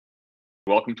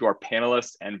Welcome to our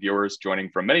panelists and viewers joining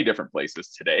from many different places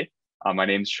today. My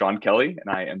name is Sean Kelly,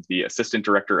 and I am the Assistant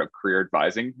Director of Career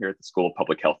Advising here at the School of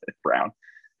Public Health at Brown.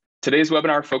 Today's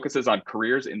webinar focuses on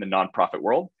careers in the nonprofit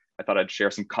world. I thought I'd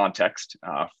share some context.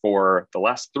 For the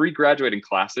last 3 graduating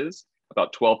classes,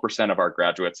 about 12% of our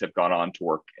graduates have gone on to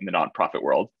work in the nonprofit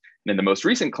world. And in the most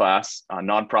recent class,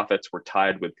 nonprofits were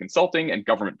tied with consulting and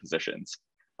government positions.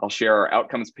 I'll share our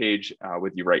outcomes page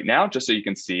with you right now, just so you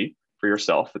can see for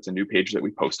yourself. It's a new page that we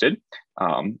posted.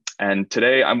 And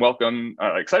today I'm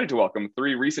excited to welcome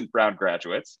 3 recent Brown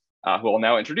graduates who I'll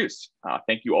now introduce.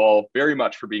 Thank you all very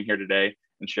much for being here today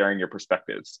and sharing your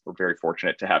perspectives. We're very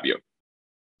fortunate to have you.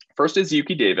 First is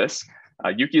Yuki Davis.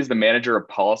 Yuki is the Manager of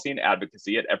Policy and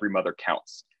Advocacy at Every Mother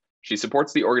Counts. She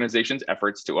supports the organization's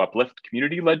efforts to uplift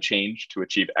community-led change to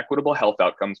achieve equitable health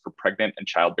outcomes for pregnant and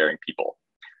childbearing people.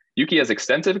 Yuki has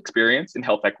extensive experience in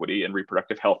health equity and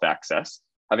reproductive health access,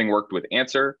 having worked with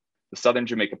ANSWER, the Southern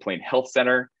Jamaica Plain Health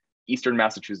Center, Eastern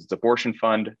Massachusetts Abortion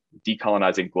Fund,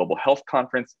 Decolonizing Global Health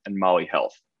Conference, and Mali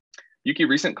Health. Yuki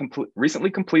recently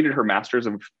completed her Master's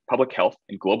of Public Health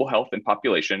in Global Health and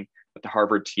Population at the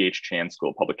Harvard T.H. Chan School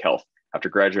of Public Health after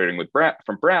graduating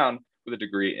from Brown with a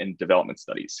degree in Development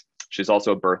Studies. She's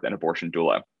also a birth and abortion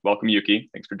doula. Welcome, Yuki.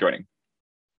 Thanks for joining.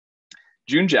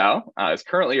 Jiao is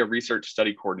currently a research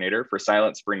study coordinator for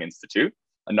Silent Spring Institute,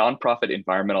 a nonprofit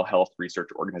environmental health research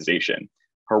organization.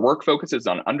 Her work focuses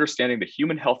on understanding the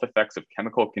human health effects of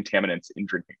chemical contaminants in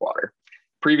drinking water.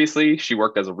 Previously, she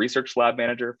worked as a research lab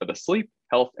manager for the Sleep,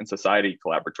 Health, and Society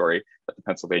Collaboratory at the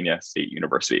Pennsylvania State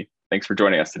University. Thanks for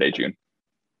joining us today, June.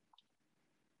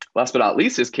 Last but not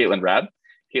least is Kaitlyn Rabb.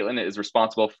 Kaitlyn is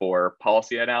responsible for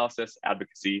policy analysis,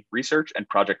 advocacy, research, and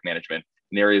project management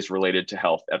in areas related to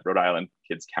health at Rhode Island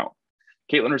Kids Count.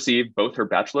 Kaitlyn received both her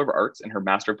Bachelor of Arts and her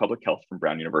Master of Public Health from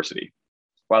Brown University.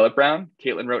 While at Brown,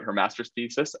 Kaitlyn wrote her master's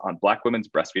thesis on Black women's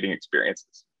breastfeeding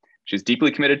experiences. She's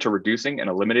deeply committed to reducing and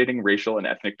eliminating racial and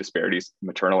ethnic disparities in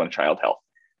maternal and child health.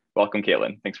 Welcome,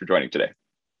 Kaitlyn. Thanks for joining today.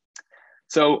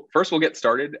 So first, we'll get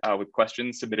started with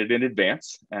questions submitted in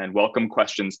advance, and welcome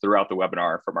questions throughout the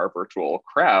webinar from our virtual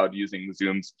crowd using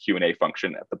Zoom's Q&A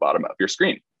function at the bottom of your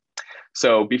screen.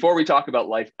 So before we talk about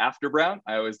life after Brown,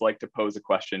 I always like to pose a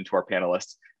question to our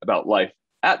panelists about life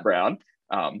at Brown.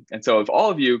 And so if all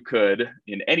of you could,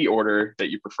 in any order that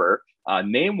you prefer,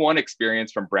 name one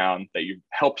experience from Brown that you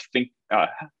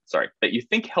that you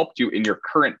think helped you in your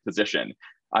current position,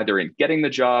 either in getting the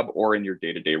job or in your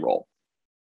day-to-day role.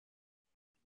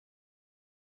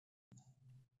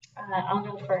 I'll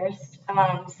go first.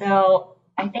 So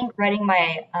I think writing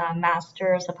my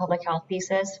Master's of Public Health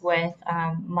thesis with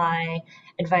my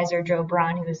advisor, Joe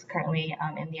Braun, who is currently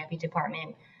in the Epi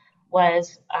department,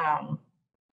 was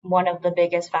one of the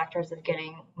biggest factors of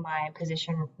getting my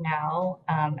position now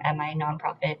at my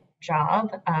nonprofit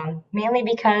job, mainly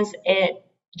because it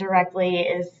directly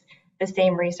is the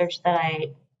same research that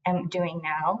I am doing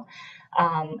now.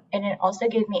 And it also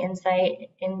gave me insight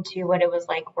into what it was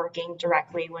like working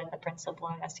directly with the principal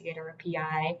investigator or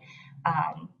PI,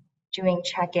 doing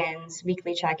check-ins,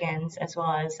 weekly check-ins, as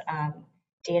well as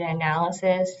data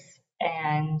analysis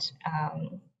and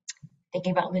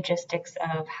thinking about logistics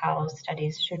of how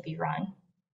studies should be run.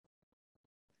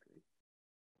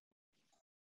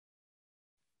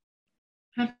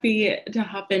 Happy to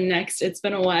hop in next. It's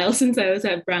been a while since I was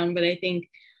at Brown, but I think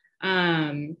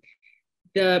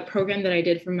the program that I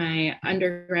did for my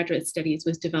undergraduate studies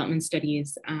was development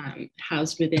studies,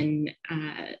 housed within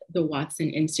the Watson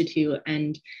Institute.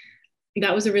 And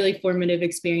that was a really formative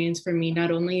experience for me,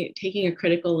 not only taking a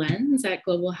critical lens at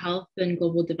global health and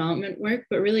global development work,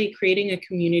 but really creating a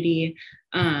community,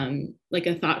 like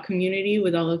a thought community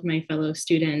with all of my fellow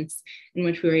students, in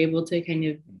which we were able to kind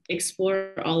of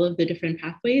explore all of the different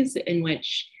pathways in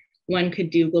which one could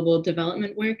do global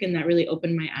development work. And that really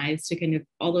opened my eyes to kind of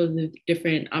all of the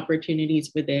different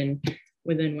opportunities within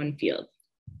one field.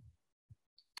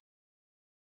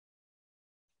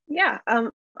 Yeah,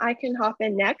 I can hop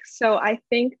in next. So I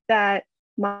think that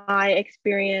my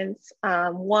experience,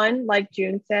 one, like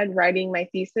June said, writing my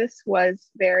thesis was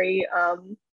very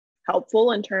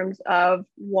helpful in terms of,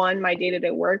 one, my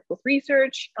day-to-day work with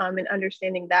research and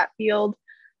understanding that field.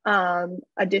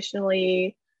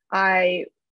 Additionally, I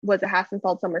was a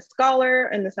Hassenfeld Summer Scholar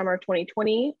in the summer of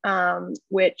 2020,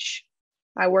 which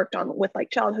I worked on with like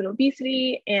childhood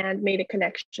obesity and made a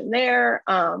connection there.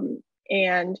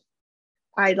 And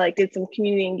I did some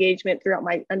community engagement throughout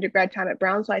my undergrad time at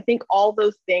Brown. So I think all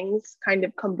those things kind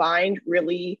of combined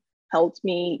really helped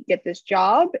me get this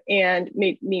job and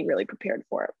made me really prepared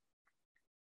for it.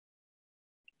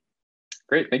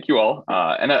 Great, thank you all.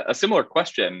 And a similar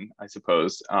question, I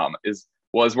suppose, is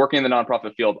Was working in the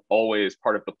nonprofit field always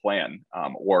part of the plan,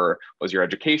 or was your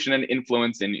education an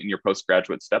influence in your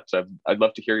postgraduate steps? I'd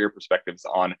love to hear your perspectives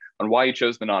on why you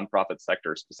chose the nonprofit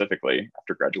sector specifically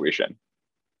after graduation.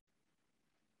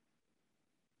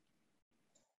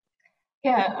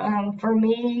 Yeah, for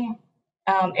me,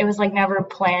 it was like never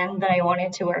planned that I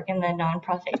wanted to work in the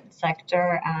nonprofit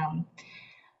sector.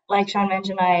 Like Sean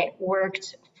mentioned, I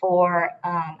worked for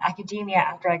academia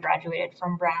after I graduated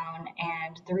from Brown.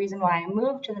 And the reason why I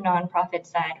moved to the nonprofit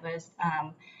side was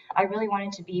I really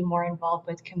wanted to be more involved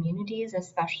with communities,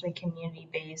 especially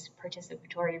community-based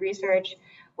participatory research,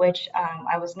 which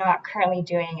I was not currently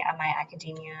doing at my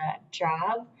academia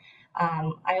job.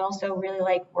 I also really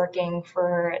like working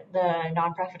for the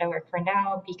nonprofit I work for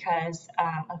now because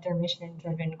of their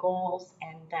mission-driven goals,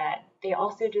 and that they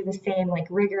also do the same like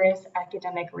rigorous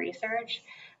academic research,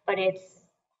 but it's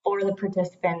for the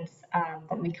participants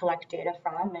that we collect data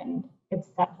from, and it's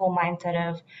that whole mindset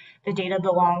of the data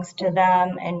belongs to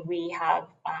them, and we have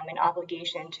an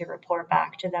obligation to report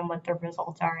back to them what the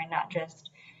results are, and not just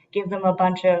give them a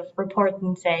bunch of reports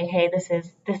and say, hey, this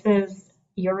is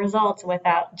your results,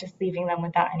 without just leaving them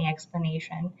without any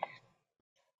explanation.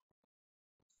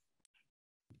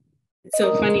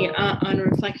 So funny, on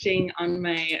reflecting on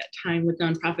my time with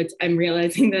nonprofits, I'm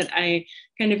realizing that I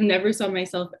kind of never saw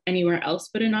myself anywhere else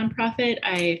but a nonprofit.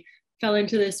 I fell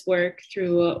into this work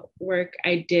through work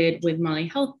I did with Mali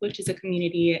Health, which is a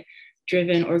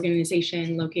community-driven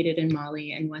organization located in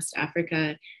Mali in West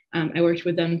Africa. I worked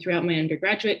with them throughout my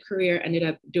undergraduate career, ended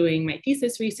up doing my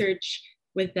thesis research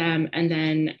with them, and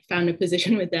then found a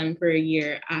position with them for a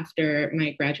year after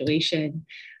my graduation.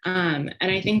 And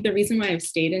I think the reason why I've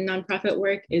stayed in nonprofit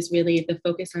work is really the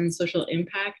focus on social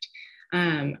impact.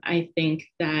 I think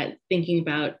that thinking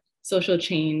about social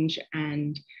change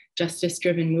and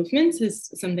justice-driven movements is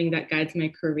something that guides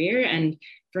my career. And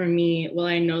for me, while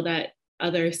I know that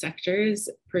other sectors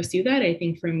pursue that, I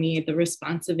think for me, the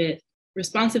responsiveness,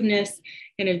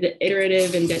 kind of the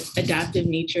iterative and adaptive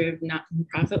nature of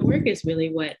nonprofit work is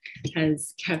really what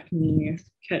has kept me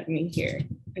here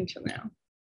until now.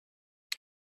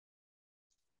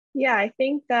 Yeah, I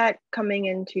think that coming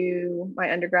into my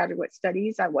undergraduate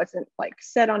studies, I wasn't like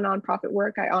set on nonprofit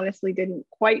work. I honestly didn't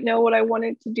quite know what I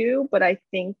wanted to do, but I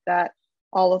think that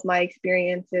all of my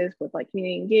experiences with like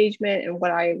community engagement and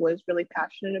what I was really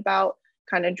passionate about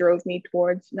kind of drove me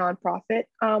towards nonprofit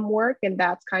work. And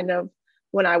that's kind of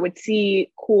when I would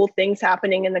see cool things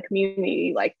happening in the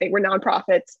community, like they were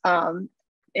nonprofits.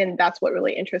 And that's what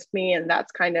really interests me. And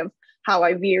that's kind of how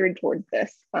I veered towards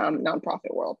this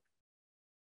nonprofit world.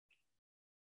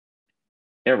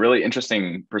 Yeah, really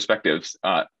interesting perspectives.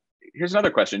 Here's another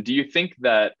question. Do you think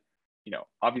that,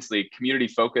 obviously community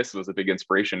focus was a big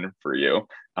inspiration for you,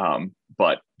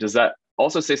 but does that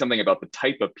also say something about the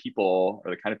type of people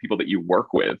or the kind of people that you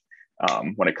work with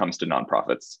when it comes to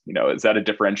nonprofits? Is that a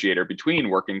differentiator between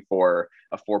working for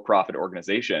a for-profit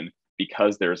organization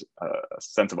because there's a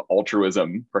sense of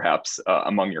altruism perhaps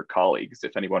among your colleagues?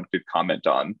 If anyone could comment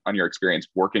on your experience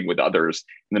working with others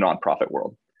in the nonprofit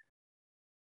world.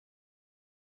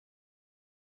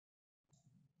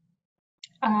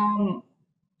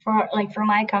 For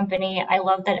my company, I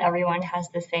love that everyone has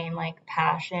the same like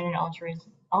passion and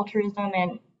altruism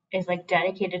and is like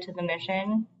dedicated to the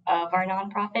mission of our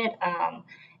nonprofit.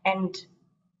 And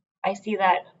I see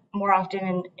that more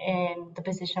often in the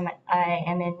position I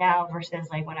am in now versus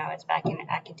like when I was back in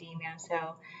academia.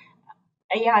 So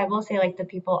yeah, I will say like the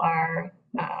people are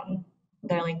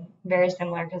they're like very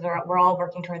similar because we're all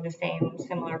working toward the same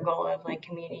similar goal of like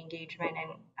community engagement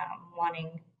and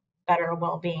wanting better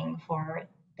well-being for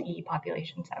the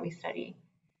populations that we study.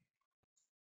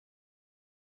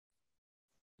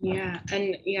 Yeah,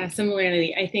 and yeah,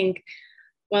 similarly, I think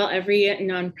while every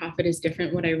nonprofit is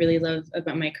different, what I really love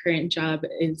about my current job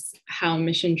is how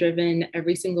mission-driven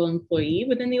every single employee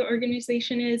within the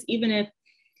organization is, even if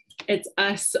it's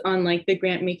us on like the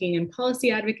grant making and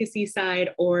policy advocacy side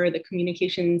or the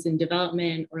communications and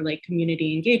development or like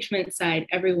community engagement side.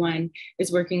 Everyone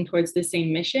is working towards the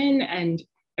same mission, and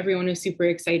everyone is super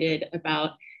excited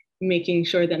about making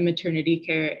sure that maternity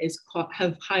care is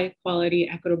have high quality,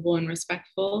 equitable, and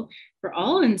respectful for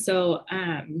all. And so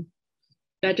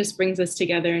that just brings us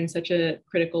together in such a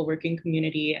critical working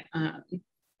community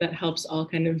that helps all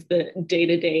kind of the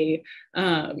day-to-day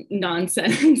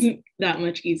nonsense that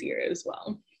much easier as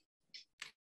well.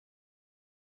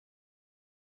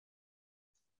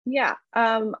 Yeah,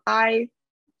 for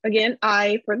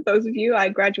those of you, I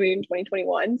graduated in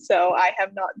 2021, so I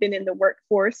have not been in the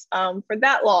workforce for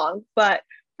that long, but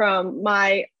from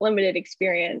my limited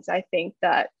experience, I think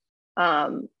that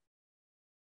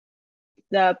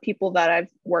the people that I've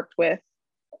worked with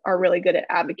are really good at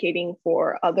advocating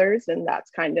for others, and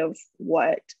that's kind of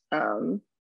what I'm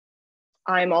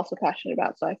also passionate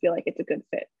about. So I feel like it's a good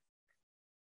fit.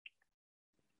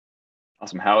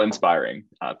 Awesome. How inspiring.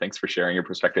 Thanks for sharing your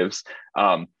perspectives.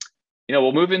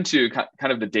 We'll move into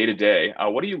kind of the day-to-day.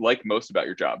 What do you like most about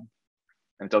your job?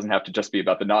 And it doesn't have to just be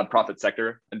about the nonprofit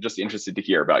sector. I'm just interested to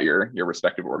hear about your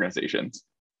respective organizations.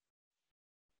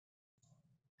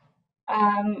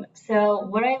 So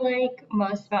what I like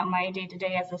most about my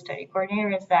day-to-day as a study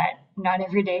coordinator is that not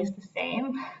every day is the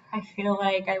same. I feel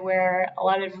like I wear a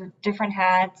lot of different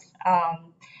hats,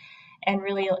 and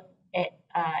really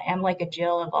am like a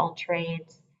Jill of all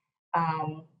trades.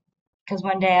 Because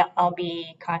one day I'll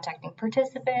be contacting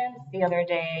participants, the other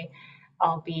day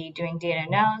I'll be doing data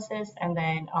analysis, and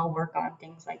then I'll work on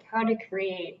things like how to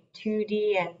create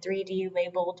 2D and 3D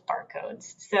labeled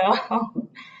barcodes. So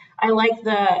I like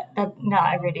that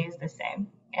not every day is the same,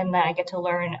 and that I get to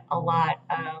learn a lot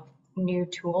of new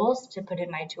tools to put in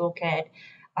my toolkit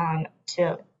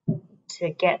to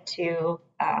get to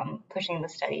pushing the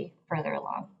study further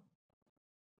along.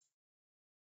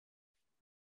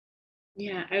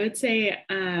 Yeah, I would say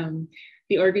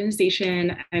the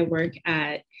organization I work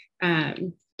at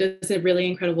does a really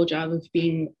incredible job of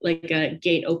being like a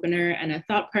gate opener and a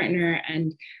thought partner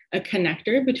and a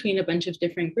connector between a bunch of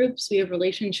different groups. We have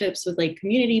relationships with like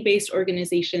community-based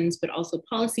organizations, but also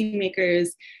policymakers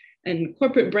and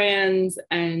corporate brands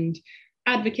and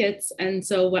advocates. And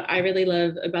so what I really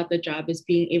love about the job is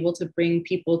being able to bring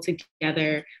people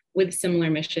together with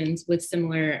similar missions, with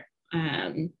similar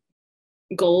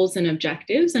goals and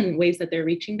objectives and ways that they're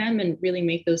reaching them, and really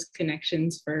make those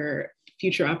connections for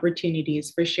future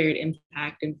opportunities, for shared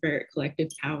impact, and for collective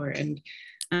power. And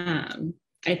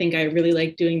I think I really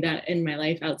like doing that in my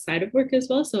life outside of work as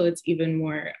well. So it's even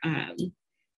more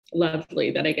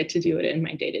lovely that I get to do it in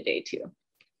my day-to-day too.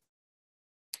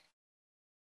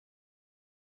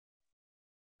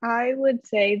 I would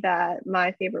say that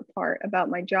my favorite part about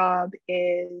my job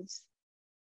is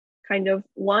kind of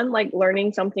one, like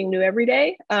learning something new every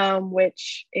day,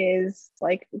 which is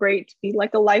like great to be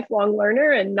like a lifelong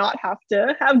learner and not have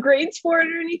to have grades for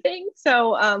it or anything.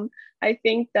 So I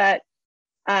think that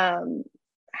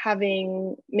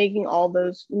making all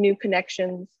those new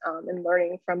connections and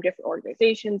learning from different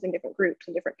organizations and different groups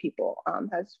and different people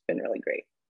has been really great.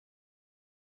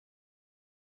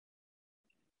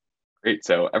 Great.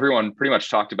 So everyone pretty much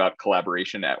talked about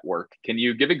collaboration at work. Can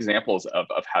you give examples of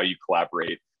how you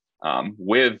collaborate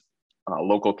with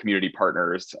local community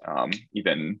partners,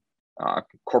 even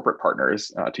corporate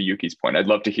partners, to Yuki's point? I'd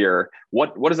love to hear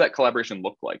what does that collaboration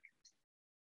look like?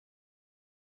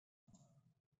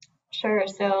 Sure.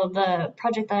 So the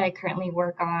project that I currently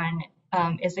work on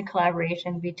is a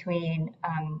collaboration between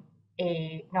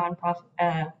a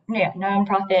nonprofit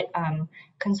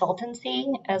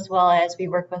consultancy, as well as we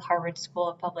work with Harvard School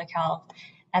of Public Health,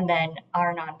 and then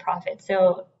our nonprofit.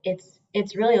 So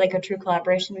it's really like a true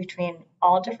collaboration between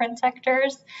all different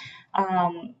sectors,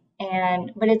 but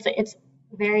it's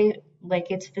very like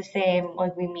it's the same.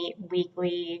 Like we meet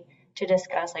weekly to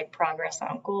discuss like progress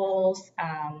on goals.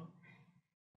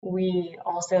 We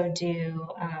also do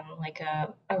like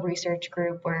a research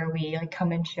group where we like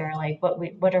come and share like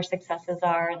what our successes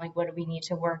are, and like what do we need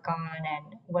to work on,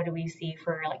 and what do we see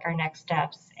for like our next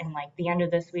steps in like the end of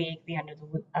this week, the end of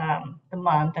the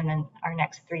month, and then our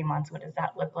next 3 months, what does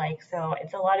that look like? So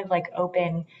it's a lot of like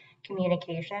open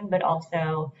communication, but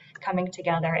also coming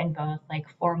together in both like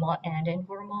formal and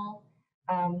informal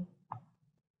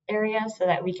areas, so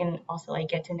that we can also like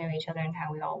get to know each other and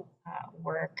how we all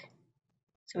work,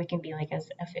 so we can be like as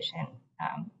efficient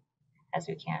as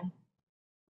we can.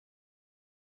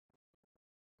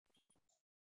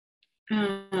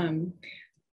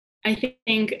 I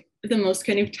think the most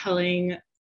kind of telling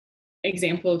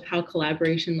example of how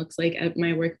collaboration looks like at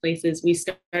my workplace is we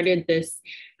started this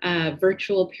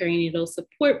virtual perinatal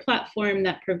support platform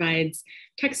that provides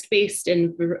text-based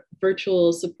and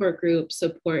virtual support group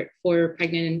support for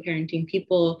pregnant and parenting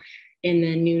people in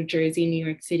the New Jersey, New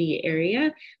York City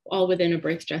area, all within a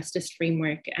birth justice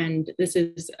framework. And this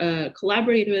is a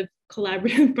collaborative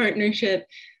partnership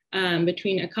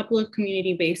between a couple of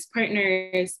community-based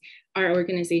partners, our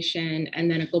organization, and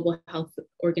then a global health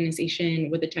organization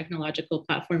with a technological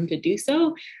platform to do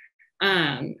so.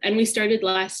 And we started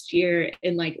last year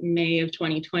in like May of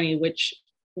 2020, which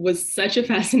was such a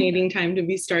fascinating time to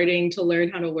be starting to learn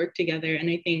how to work together. And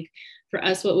I think for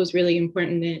us, what was really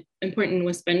important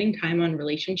was spending time on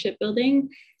relationship building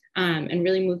and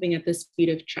really moving at the speed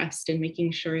of trust, and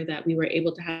making sure that we were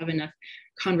able to have enough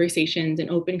conversations and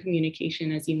open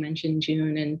communication, as you mentioned,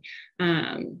 June,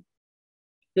 and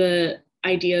the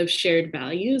idea of shared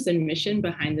values and mission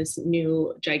behind this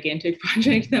new gigantic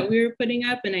project that we were putting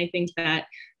up. And I think that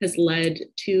has led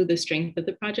to the strength of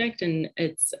the project and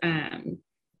its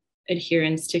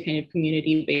adherence to kind of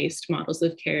community-based models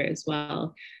of care as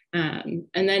well. And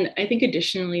then I think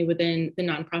additionally within the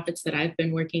nonprofits that I've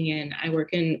been working in, I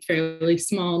work in fairly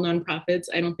small nonprofits.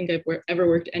 I don't think I've ever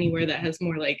worked anywhere that has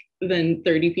more than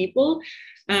 30 people,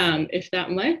 if that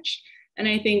much. And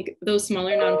I think those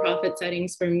smaller nonprofit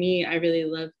settings for me, I really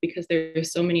love because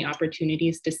there's so many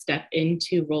opportunities to step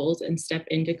into roles and step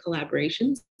into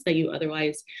collaborations that you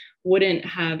otherwise wouldn't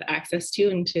have access to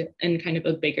in kind of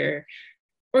a bigger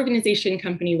organization,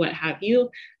 company, what have you,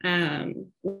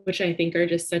 which I think are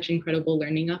just such incredible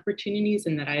learning opportunities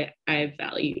and that I've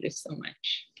valued so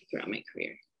much throughout my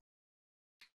career.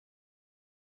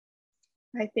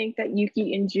 I think that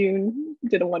Yuki and June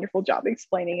did a wonderful job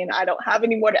explaining, and I don't have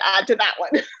any more to add to that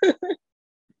one.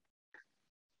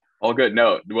 All good.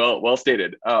 No, well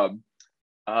stated.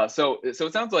 So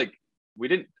it sounds like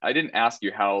I didn't ask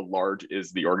you how large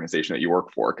is the organization that you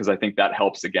work for, because I think that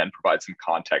helps again provide some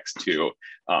context to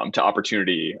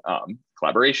opportunity,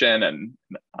 collaboration, and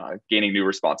gaining new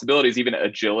responsibilities, even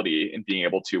agility in being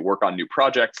able to work on new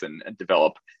projects and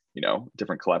develop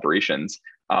different collaborations.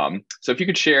 So if you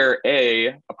could share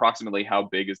approximately how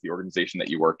big is the organization that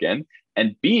you work in,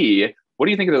 and B, what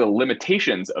do you think are the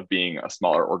limitations of being a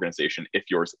smaller organization if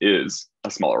yours is a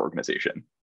smaller organization?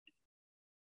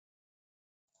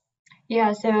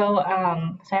 Yeah, so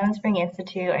Silent Spring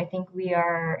Institute, I think we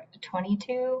are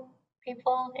 22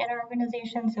 people in our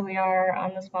organization, so we are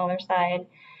on the smaller side.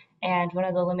 And one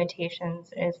of the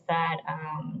limitations is that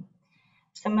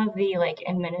some of the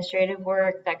administrative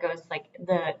work that goes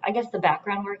the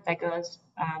background work that goes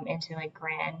into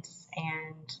grants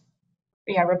and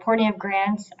reporting of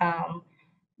grants,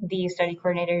 the study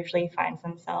coordinator usually finds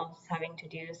themselves having to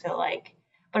do. So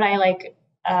but I like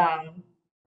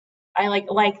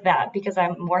that because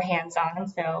I'm more hands-on.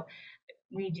 So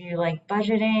we do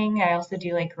budgeting. I also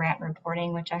do grant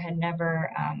reporting, which I had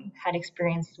never had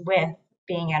experience with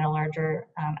being at a larger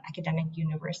academic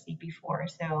university before.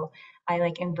 So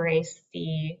I embrace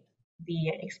the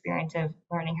experience of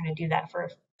learning how to do that for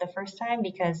the first time,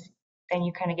 because then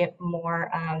you kind of get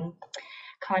more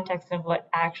context of what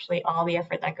actually all the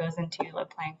effort that goes into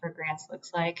applying for grants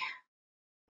looks like.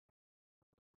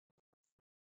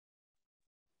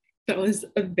 That was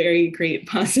a very great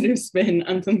positive spin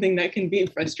on something that can be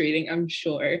frustrating, I'm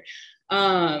sure.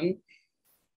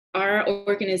 Our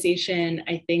organization,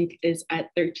 I think, is at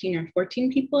 13 or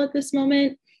 14 people at this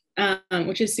moment,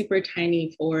 which is super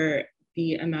tiny for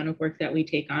the amount of work that we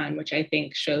take on, which I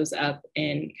think shows up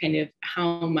in kind of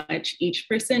how much each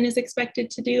person is expected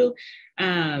to do.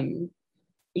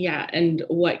 And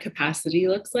what capacity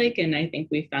looks like. And I think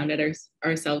we found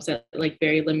ourselves at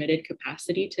very limited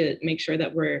capacity to make sure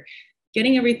that we're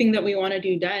getting everything that we want to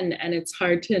do done. And it's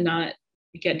hard to not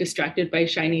get distracted by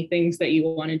shiny things that you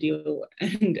want to do.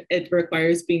 And it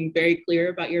requires being very clear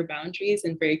about your boundaries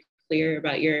and very clear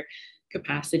about your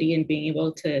capacity and being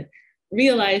able to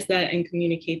realize that and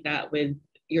communicate that with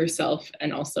yourself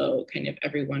and also kind of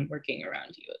everyone working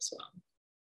around you as well.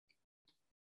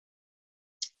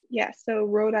 Yeah, so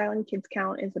Rhode Island Kids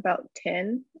Count is about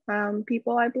 10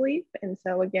 people, I believe. And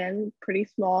so again, pretty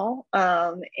small.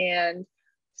 And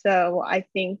so I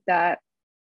think that,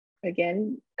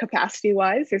 again,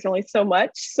 capacity-wise, there's only so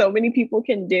many people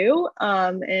can do.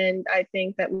 And I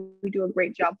think that we do a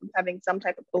great job of having some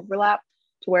type of overlap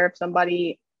to where if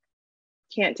somebody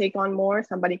can't take on more,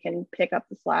 somebody can pick up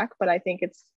the slack. But I think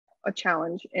it's a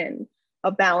challenge and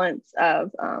a balance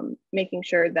of making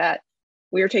sure that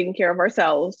we are taking care of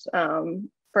ourselves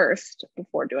first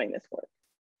before doing this work.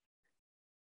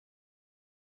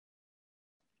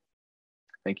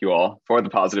 Thank you all for the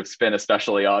positive spin,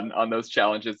 especially on those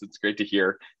challenges. It's great to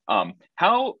hear.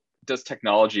 How does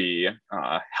technology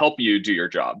help you do your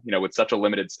job? With such a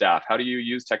limited staff, how do you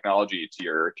use technology to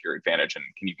your advantage? And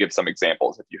can you give some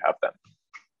examples if you have them?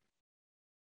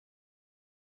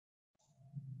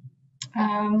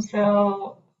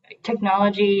 So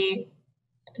technology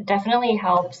definitely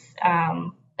helps,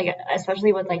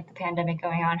 especially with the pandemic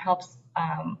going on, helps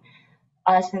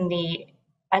us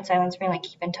at Silent Spring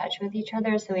keep in touch with each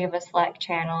other. So we have a Slack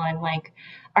channel, and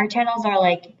our channels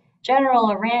are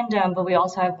general or random, but we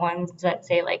also have ones that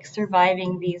say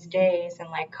surviving these days and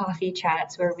coffee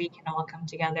chats where we can all come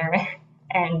together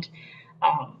and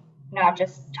not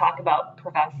just talk about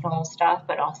professional stuff,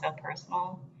 but also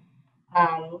personal.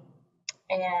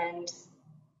 And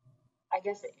I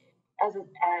guess as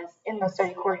in the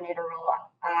study coordinator role,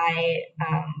 I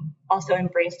also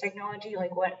embrace technology.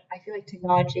 Like what I feel like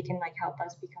technology can like help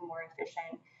us become more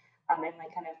efficient and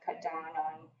like kind of cut down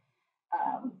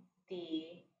on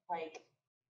the like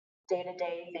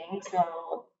day-to-day things.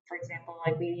 So for example,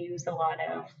 like we use a lot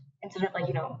of, instead of like,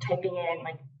 you know, typing in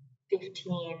like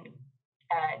 15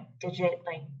 digit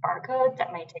like barcodes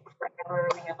that might take forever,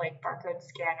 we have like barcode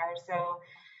scanners. So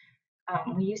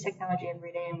we use technology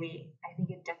every day, and I think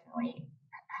it definitely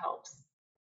helps.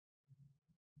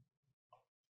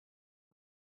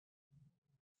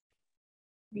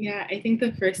 Yeah, I think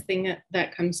the first thing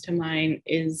that comes to mind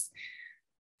is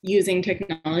using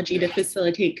technology to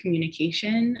facilitate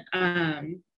communication,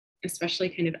 especially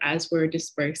kind of as we're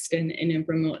dispersed in a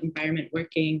remote environment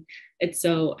working. It's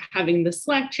so having the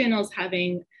Slack channels,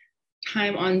 having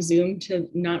time on Zoom to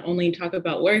not only talk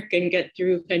about work and get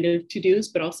through kind of to-dos,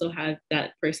 but also have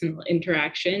that personal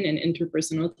interaction and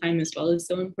interpersonal time as well is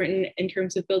so important in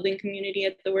terms of building community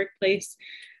at the workplace.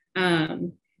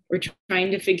 We're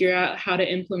trying to figure out how to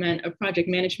implement a project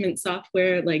management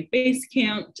software like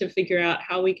Basecamp to figure out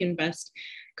how we can best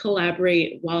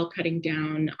collaborate while cutting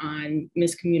down on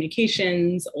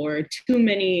miscommunications or too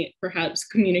many, perhaps,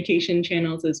 communication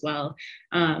channels as well.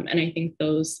 And I think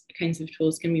those kinds of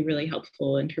tools can be really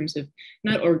helpful in terms of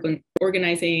not only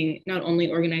organizing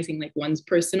like one's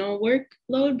personal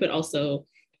workload, but also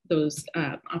those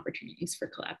opportunities for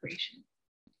collaboration.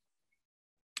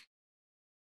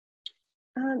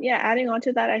 Yeah, adding on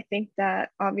to that, I think that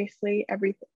obviously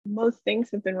most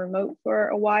things have been remote for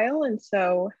a while, and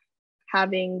so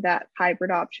having that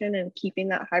hybrid option and keeping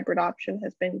that hybrid option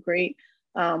has been great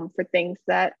for things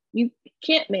that you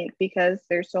can't make because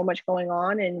there's so much going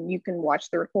on, and you can watch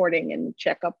the recording and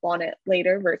check up on it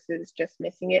later versus just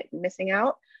missing it and missing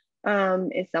out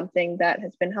is something that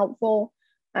has been helpful.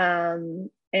 And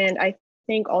I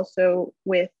think also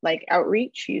with like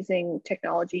outreach, using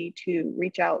technology to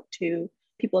reach out to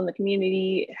people in the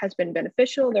community has been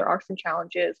beneficial. There are some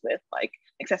challenges with like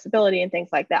accessibility and things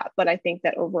like that, but I think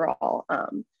that overall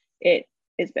it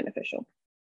is beneficial.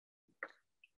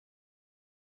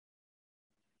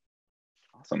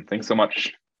 Awesome, thanks so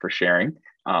much for sharing.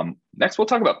 Next, we'll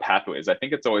talk about pathways. I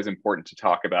think it's always important to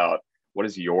talk about what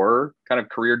does your kind of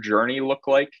career journey look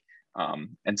like?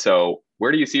 And so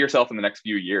where do you see yourself in the next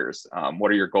few years? What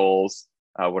are your goals?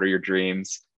 What are your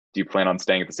dreams? Do you plan on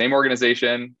staying at the same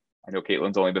organization? I know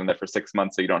Kaitlyn's only been there for 6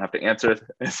 months, so you don't have to answer it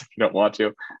if you don't want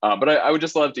to. But I would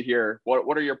just love to hear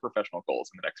what are your professional goals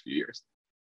in the next few years?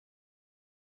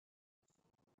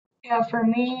 Yeah, for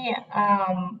me,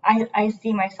 I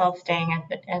see myself staying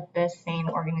at the same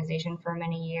organization for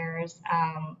many years.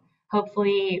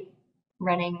 Hopefully,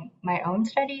 running my own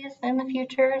studies in the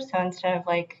future. So instead of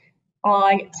like,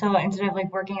 instead of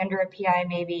like working under a PI,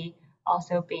 maybe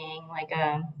also being like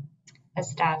a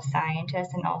staff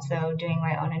scientist and also doing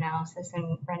my own analysis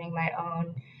and running my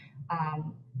own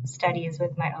studies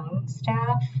with my own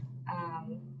staff.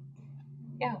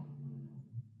 Yeah.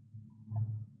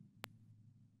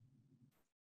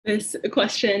 This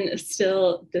question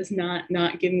still does not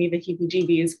give me the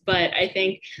heebie-jeebies, but I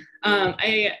think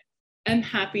I am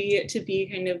happy to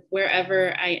be kind of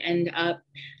wherever I end up.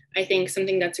 I think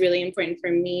something that's really important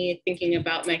for me thinking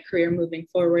about my career moving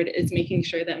forward is making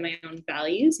sure that my own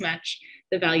values match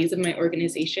the values of my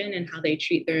organization and how they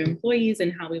treat their employees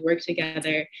and how we work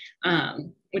together,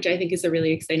 which I think is a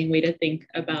really exciting way to think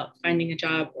about finding a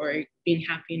job or being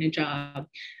happy in a job.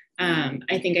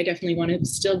 I think I definitely want to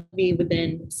still be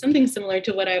within something similar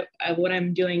to what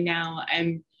I'm doing now.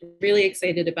 I'm really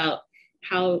excited about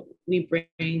how we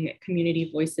bring community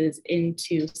voices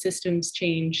into systems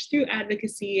change through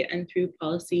advocacy and through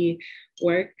policy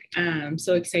work.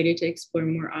 So excited to explore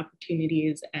more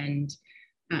opportunities and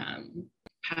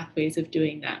pathways of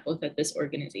doing that, both at this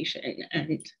organization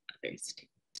and others too.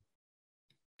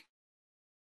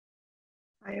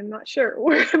 I am not sure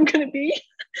where I'm going to be,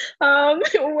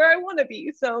 where I want to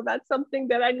be. So that's something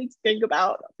that I need to think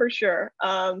about for sure.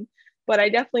 But I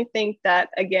definitely think that,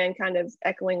 again, kind of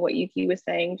echoing what Yuki was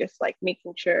saying, just like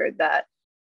making sure that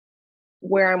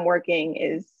where I'm working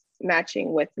is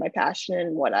matching with my passion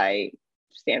and what I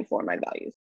stand for, my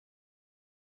values.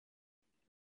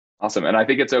 Awesome. And I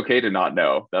think it's okay to not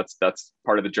know. That's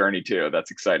part of the journey too.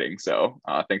 That's exciting. So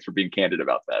thanks for being candid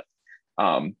about that.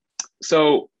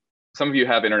 So some of you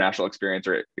have international experience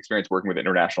or experience working with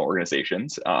international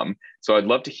organizations. So I'd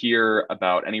love to hear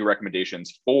about any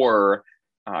recommendations for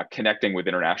connecting with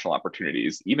international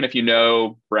opportunities, even if you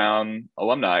know Brown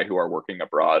alumni who are working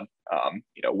abroad.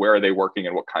 Where are they working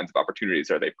and what kinds of opportunities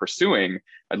are they pursuing?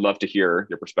 I'd love to hear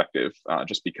your perspective,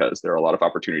 just because there are a lot of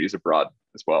opportunities abroad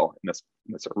as well in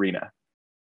this arena.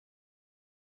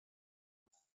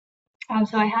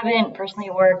 So I haven't personally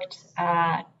worked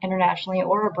internationally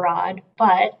or abroad,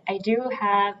 but I do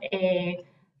have a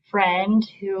friend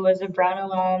who was a Brown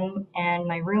alum and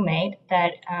my roommate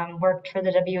that worked for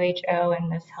the WHO in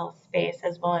this health space,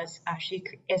 as well as she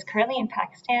is currently in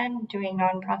Pakistan doing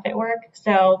nonprofit work.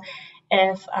 So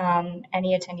if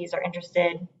any attendees are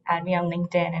interested, add me on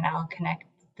LinkedIn and I'll connect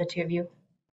the two of you.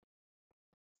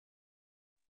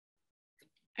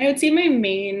 I would say my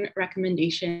main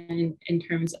recommendation in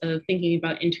terms of thinking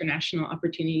about international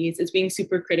opportunities is being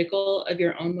super critical of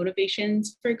your own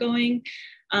motivations for going,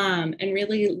 and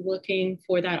really looking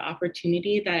for that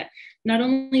opportunity that not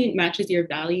only matches your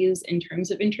values in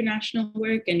terms of international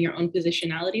work and your own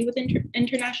positionality with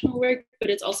international work,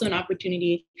 but it's also an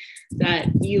opportunity that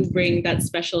you bring that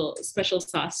special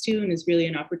sauce to, and is really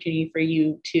an opportunity for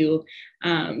you to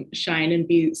shine and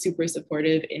be super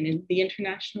supportive in the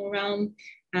international realm.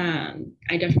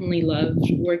 I definitely loved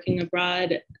working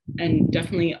abroad, and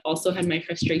definitely also had my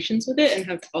frustrations with it, and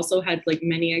have also had like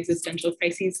many existential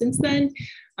crises since then.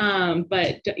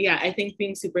 But yeah, I think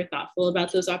being super thoughtful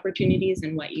about those opportunities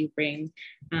and what you bring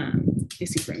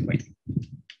is super important.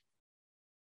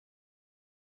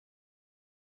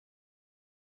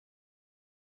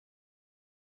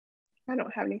 I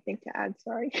don't have anything to add,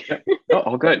 sorry. Oh,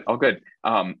 all good, all good.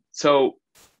 So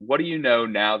what do you know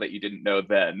now that you didn't know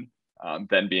then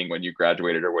being when you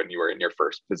graduated or when you were in your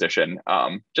first position?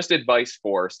 Just advice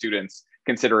for students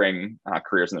considering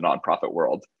careers in the nonprofit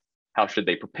world. How should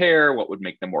they prepare? What would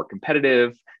make them more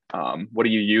competitive? What do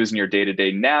you use in your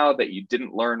day-to-day now that you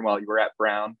didn't learn while you were at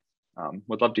Brown?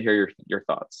 Would love to hear your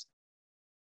thoughts.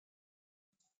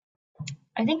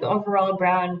 I think overall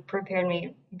Brown prepared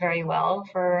me very well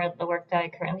for the work that I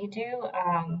currently do.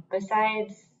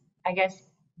 Besides, I guess,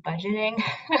 budgeting,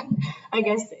 I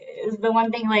guess is the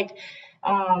one thing, like,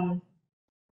 I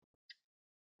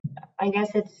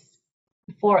guess it's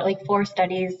for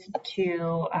studies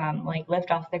to like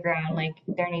lift off the ground, like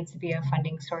there needs to be a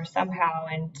funding source somehow,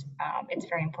 and it's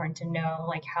very important to know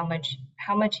like how much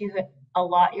you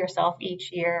allot yourself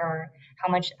each year, or how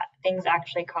much things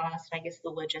actually cost, I guess the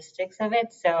logistics of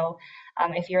it. So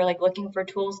if you're like looking for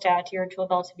tools to add to your tool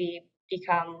belt to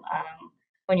become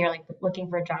when you're like looking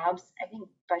for jobs, I think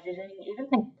budgeting, even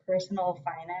like personal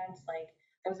finance, like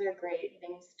those are great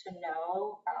things to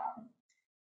know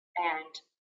and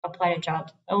apply to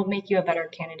jobs. It'll make you a better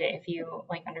candidate if you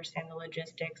like understand the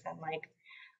logistics and like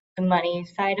the money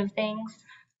side of things.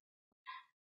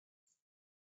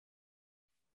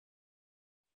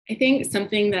 I think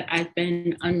something that I've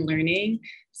been unlearning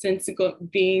since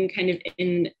being kind of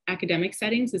in academic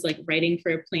settings is like writing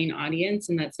for a plain audience.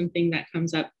 And that's something that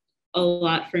comes up a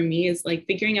lot for me, is like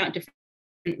figuring out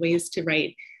different ways to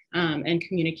write and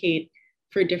communicate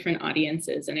for different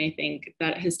audiences. And I think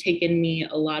that has taken me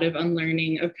a lot of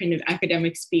unlearning of kind of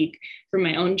academic speak for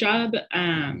my own job,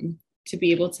 to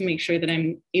be able to make sure that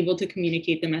I'm able to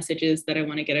communicate the messages that I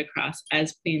want to get across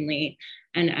as plainly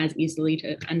and as easily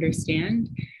to understand.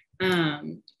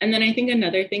 And then I think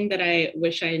another thing that I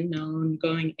wish I had known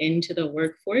going into the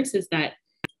workforce is that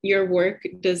your work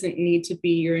doesn't need to be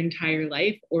your entire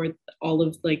life or all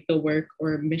of like the work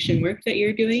or mission work that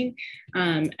you're doing,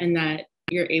 and that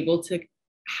you're able to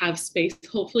have space.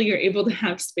 Hopefully you're able to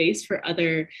have space for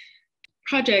other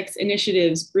projects,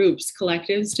 initiatives, groups,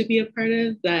 collectives to be a part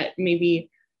of that maybe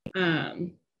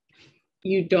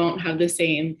you don't have the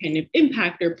same kind of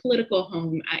impact or political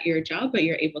home at your job, but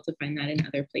you're able to find that in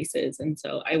other places. And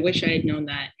so I wish I had known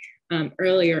that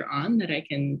earlier on, that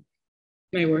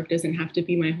my work doesn't have to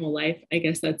be my whole life. I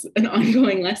guess that's an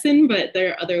ongoing lesson, but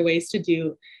there are other ways to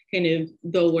do kind of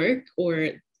the work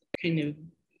or kind of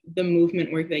the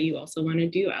movement work that you also want to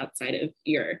do outside of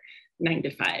your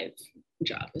 9-to-5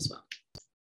 job as well.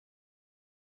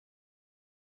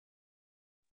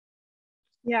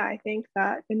 Yeah, I think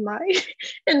that in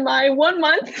my 1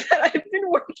 month that I've been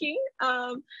working,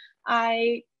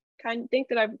 I kind of think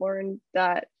that I've learned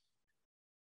that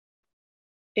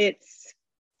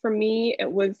for me,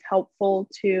 it was helpful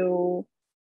to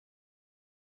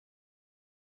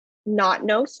not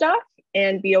know stuff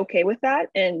and be okay with that,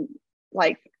 and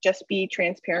like just be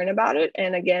transparent about it.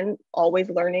 And again, always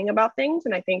learning about things.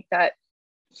 And I think that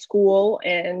school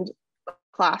and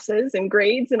classes and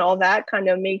grades and all that kind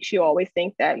of makes you always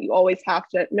think that you always have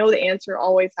to know the answer,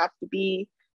 always have to be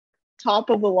top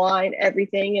of the line,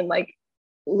 everything, and like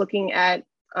looking at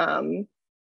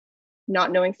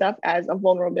not knowing stuff as a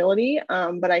vulnerability.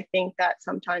 But I think that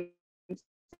sometimes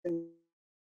in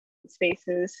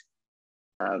spaces,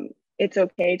 it's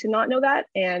okay to not know that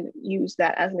and use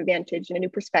that as an advantage and a new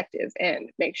perspective,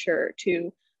 and make sure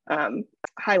to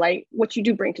highlight what you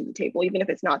do bring to the table, even if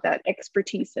it's not that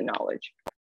expertise and knowledge.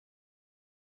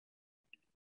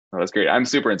 Oh, that's great. I'm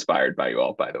super inspired by you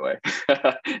all, by the way.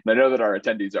 And I know that our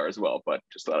attendees are as well, but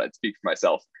just thought I'd speak for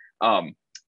myself.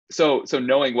 So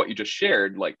knowing what you just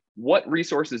shared, like what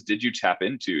resources did you tap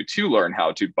into to learn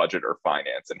how to budget or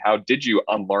finance, and how did you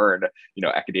unlearn,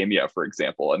 academia, for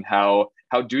example, and how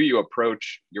do you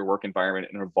approach your work environment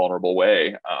in a vulnerable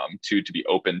way to be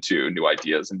open to new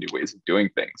ideas and new ways of doing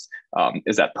things?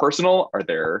 Is that personal? Are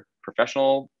there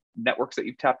professional networks that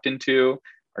you've tapped into?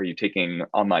 Are you taking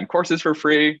online courses for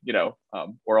free?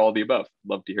 Or all of the above?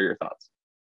 Love to hear your thoughts.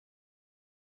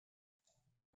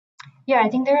 Yeah, I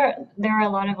think there are a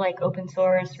lot of like open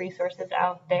source resources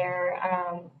out there.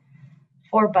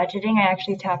 For budgeting, I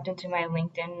actually tapped into my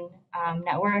LinkedIn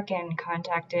network and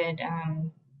contacted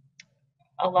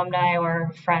alumni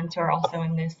or friends who are also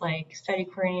in this like study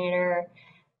coordinator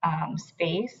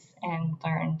space and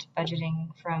learned budgeting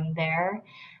from there.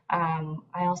 I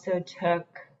also took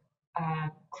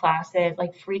classes,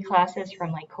 like free classes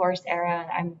from like Coursera.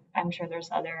 I'm sure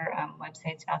there's other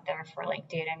websites out there for like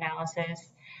data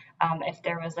analysis. If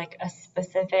there was like a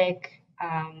specific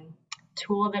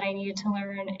tool that I needed to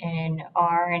learn in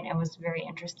R and I was very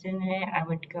interested in it, I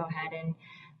would go ahead and,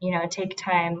 take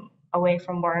time away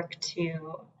from work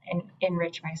to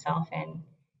enrich myself in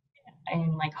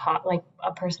like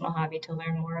a personal hobby to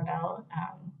learn more about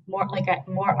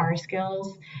more R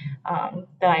skills that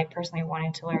I personally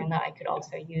wanted to learn that I could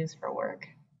also use for work.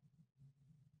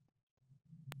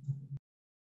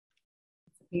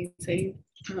 Amazing.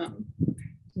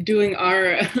 Doing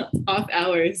R off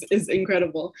hours is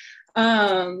incredible.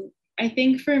 I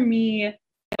think for me,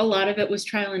 a lot of it was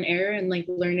trial and error and like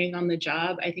learning on the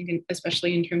job. I think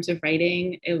especially in terms of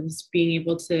writing, it was being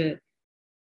able to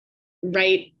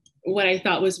write what I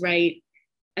thought was right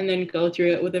and then go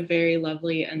through it with a very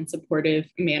lovely and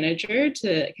supportive manager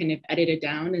to kind of edit it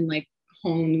down and like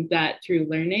hone that through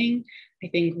learning. I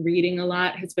think reading a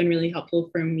lot has been really helpful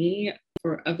for me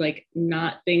of like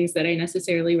not things that I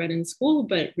necessarily read in school,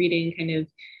 but reading kind of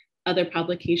other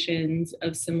publications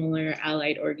of similar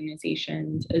allied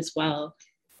organizations as well.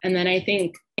 And then I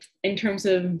think in terms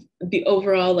of the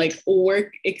overall like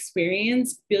work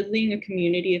experience, building a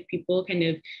community of people kind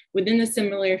of within a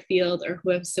similar field or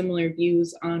who have similar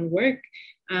views on work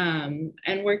and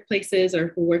workplaces,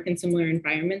 or who work in similar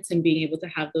environments, and being able to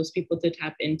have those people to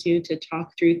tap into, to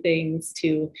talk through things,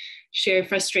 to share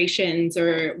frustrations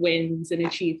or wins and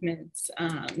achievements.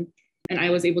 And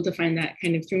I was able to find that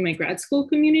kind of through my grad school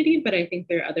community, but I think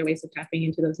there are other ways of tapping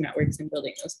into those networks and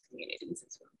building those communities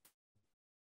as well.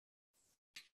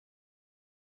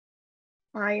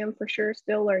 I am for sure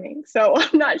still learning, so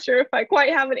I'm not sure if I quite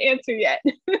have an answer yet.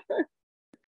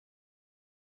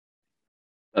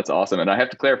 That's awesome. And I have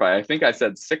to clarify, I think I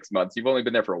said 6 months. You've only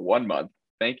been there for 1 month.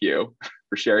 Thank you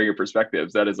for sharing your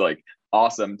perspectives. That is like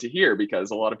awesome to hear,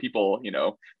 because a lot of people,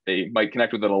 they might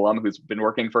connect with an alum who's been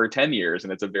working for 10 years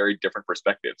and it's a very different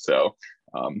perspective. So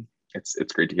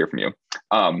it's great to hear from you.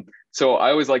 So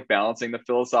I always like balancing the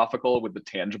philosophical with the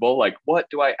tangible, like what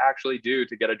do I actually do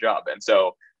to get a job? And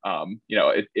so,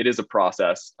 it is a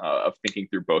process of thinking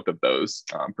through both of those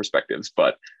perspectives.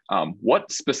 But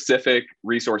what specific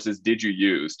resources did you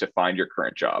use to find your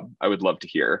current job? I would love to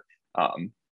hear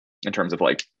in terms of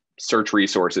like search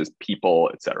resources, people,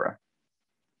 etc.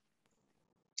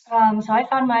 So I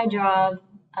found my job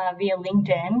via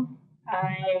LinkedIn.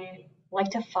 I like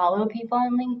to follow people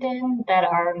on LinkedIn that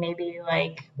are maybe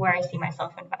like where I see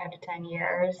myself in 5 to 10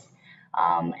 years.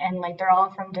 And like they're all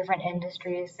from different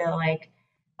industries. So like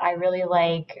I really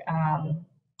like,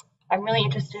 I'm really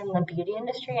interested in the beauty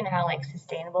industry and how like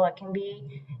sustainable it can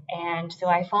be. And so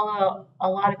I follow a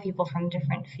lot of people from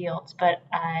different fields, but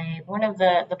one of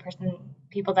the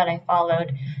people that I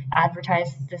followed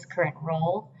advertised this current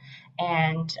role.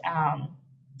 And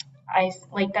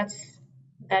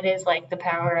that is like the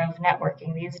power of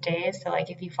networking these days. So like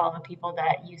if you follow people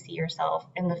that you see yourself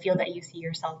in the field that you see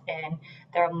yourself in,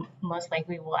 they're most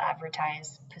likely will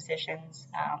advertise positions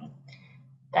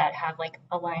that have like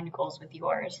aligned goals with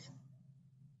yours.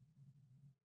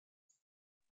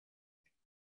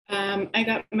 I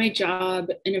got my job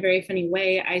in a very funny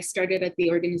way. I started at the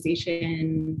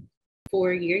organization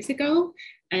 4 years ago,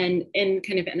 and in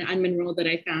kind of an admin role that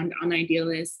I found on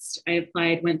Idealist, I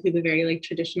applied, went through the very like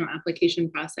traditional application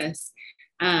process,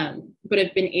 but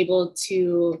I've been able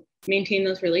to maintain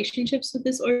those relationships with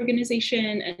this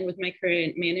organization and with my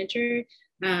current manager,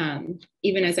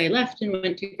 even as I left and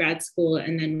went to grad school,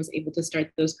 and then was able to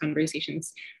start those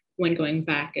conversations when going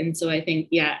back. And so I think,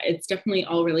 yeah, it's definitely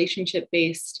all relationship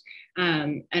based.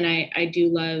 And I do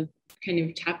love kind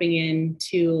of tapping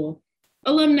into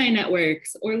alumni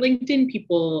networks or LinkedIn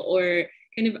people or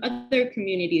kind of other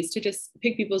communities to just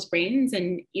pick people's brains.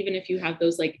 And even if you have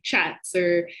those like chats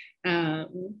or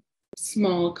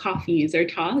small coffees or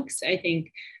talks, I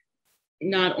think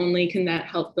not only can that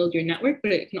help build your network,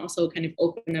 but it can also kind of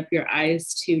open up your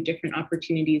eyes to different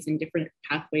opportunities and different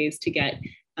pathways to get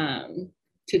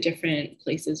to different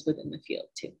places within the field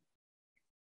too.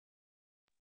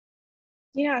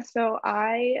 Yeah, so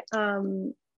I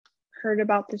heard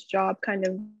about this job kind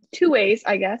of two ways,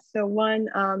 I guess. So one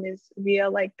is via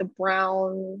like the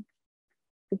Brown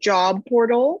job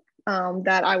portal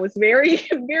that I was very,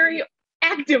 very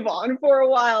active on for a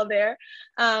while there.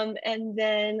 And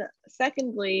then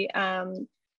secondly,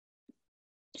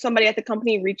 somebody at the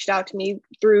company reached out to me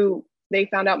they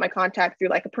found out my contact through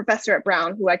like a professor at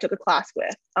Brown who I took a class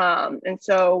with. And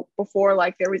so before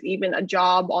like there was even a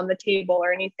job on the table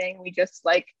or anything, we just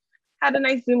like had a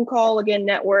nice Zoom call, again,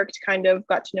 networked, kind of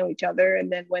got to know each other. And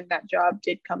then when that job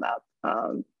did come up,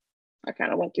 I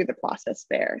kind of went through the process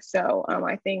there. So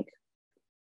I think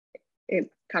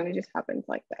it kind of just happens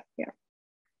like that. Yeah.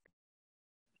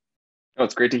 Oh,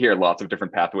 it's great to hear lots of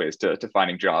different pathways to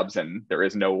finding jobs, and there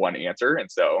is no one answer. And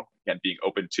so, again, being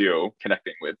open to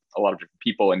connecting with a lot of different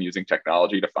people and using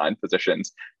technology to find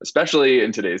positions, especially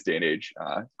in today's day and age,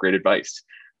 great advice.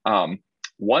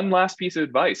 One last piece of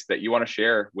advice that you want to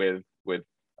share with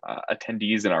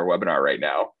attendees in our webinar right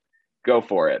now, go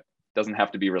for it. Doesn't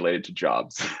have to be related to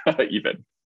jobs even.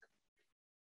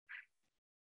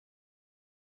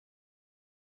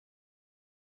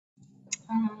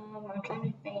 I'm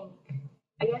trying to think.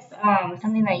 I guess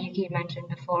something that Yuki mentioned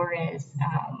before is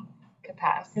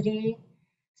capacity.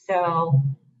 So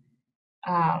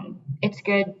it's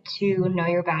good to know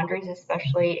your boundaries,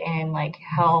 especially in like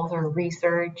health or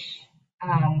research.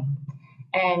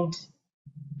 And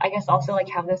I guess also like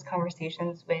have those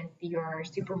conversations with your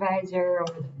supervisor or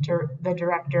the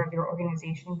director of your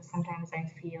organization. Sometimes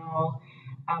I feel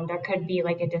there could be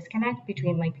like a disconnect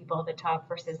between like people at the top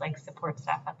versus like support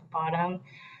staff at the bottom.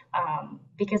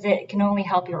 Because it can only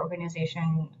help your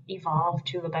organization evolve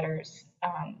to a better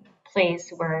place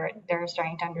where they're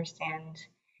starting to understand,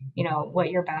 you know,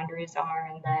 what your boundaries are,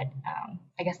 and that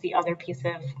I guess the other piece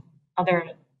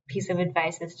of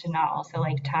advice is to not also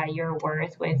like tie your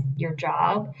worth with your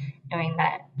job, knowing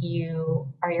that you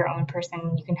are your own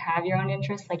person, you can have your own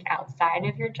interests like outside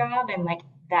of your job, and like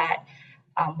that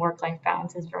work-life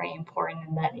balance is very important,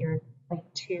 and that you're like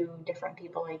two different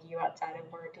people, like you outside of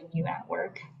work and you at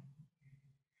work.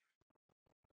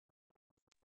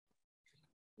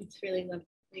 It's really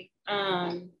lovely.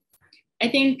 I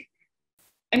think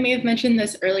I may have mentioned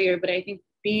this earlier, but I think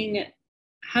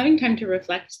having time to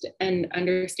reflect and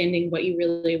understanding what you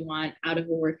really want out of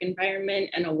a work environment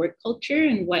and a work culture,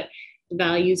 and what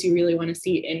values you really want to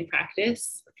see in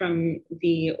practice from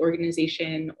the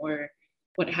organization or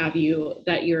what have you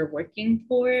that you're working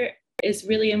for is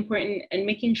really important, and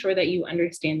making sure that you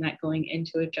understand that going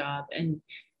into a job, and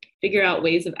figure out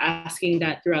ways of asking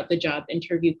that throughout the job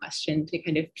interview question to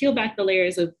kind of peel back the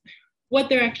layers of what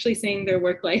they're actually saying their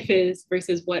work life is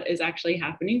versus what is actually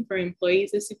happening for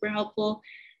employees is super helpful.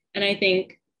 And I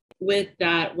think with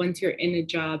that, once you're in a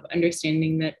job,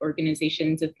 understanding that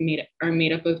organizations are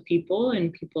made up of people,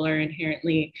 and people are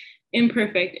inherently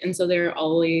imperfect. And so there will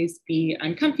always be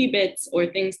uncomfy bits or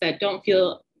things that don't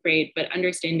feel great, but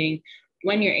understanding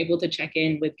when you're able to check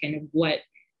in with kind of what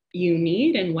you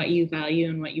need and what you value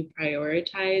and what you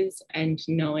prioritize, and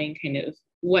knowing kind of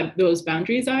what those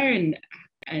boundaries are,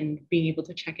 and being able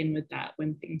to check in with that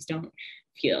when things don't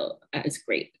feel as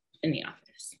great in the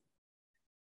office.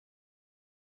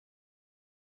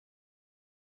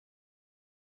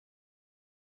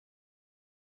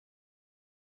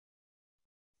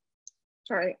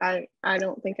 Sorry, I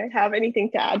don't think I have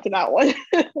anything to add to that one.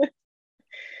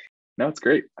 No, it's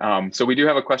great. So we do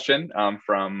have a question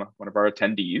from one of our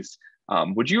attendees.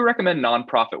 Would you recommend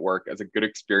nonprofit work as a good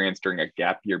experience during a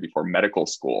gap year before medical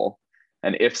school?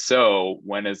 And if so,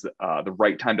 when is the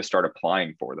right time to start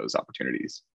applying for those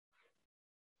opportunities?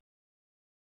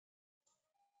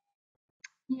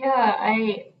 Yeah,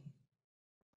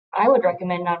 I would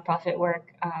recommend nonprofit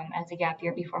work as a gap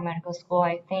year before medical school.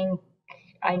 I think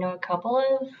I know a couple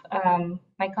of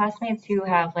my classmates who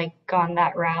have like gone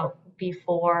that route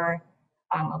before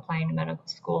applying to medical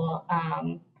school.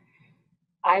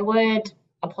 I would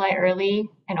apply early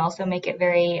and also make it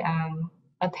very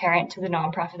apparent to the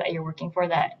nonprofit that you're working for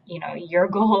that, you know, your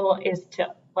goal is to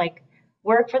like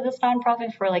work for this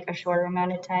nonprofit for like a shorter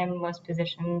amount of time. Most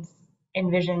positions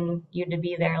envision you to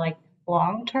be there like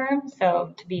long term,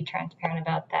 so to be transparent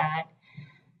about that.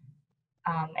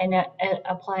 and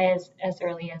apply as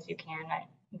early as you can.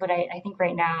 But I think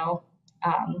right now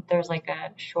there's like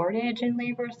a shortage in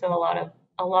labor, so a lot of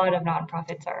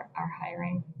nonprofits are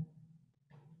hiring.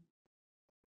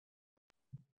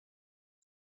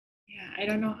 Yeah, I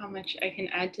don't know how much I can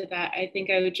add to that. I think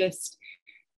I would just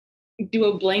do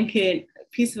a blanket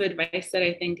piece of advice that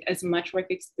I think as much work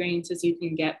experience as you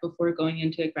can get before going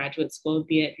into graduate school,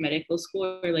 be it medical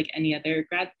school or like any other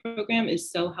grad program,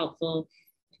 is so helpful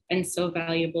and so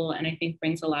valuable, and I think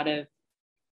brings a lot of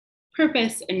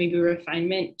purpose and maybe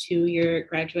refinement to your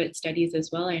graduate studies as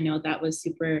well. I know that was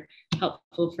super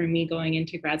helpful for me going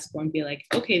into grad school and be like,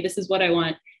 okay, this is what I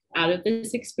want out of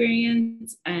this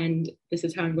experience, and this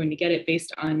is how I'm going to get it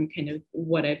based on kind of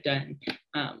what I've done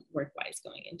work-wise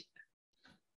going into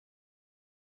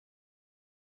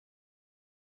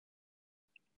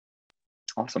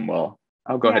that. Awesome. Well,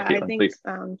 I'll go ahead, Kaitlyn, I think, please.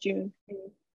 June.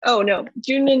 Oh no,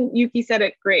 June and Yuki said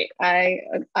it great. I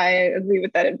agree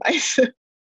with that advice.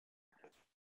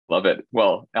 Love it.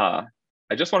 Well, I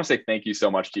just want to say thank you so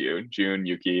much to you, June,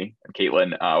 Yuki, and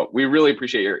Kaitlyn. We really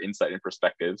appreciate your insight and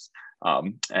perspectives.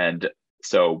 And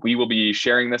so we will be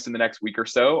sharing this in the next week or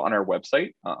so on our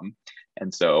website.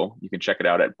 And so you can check it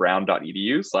out at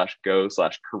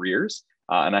brown.edu/go/careers.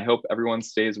 And I hope everyone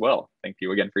stays well. Thank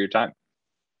you again for your time.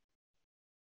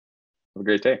 Have a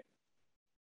great day.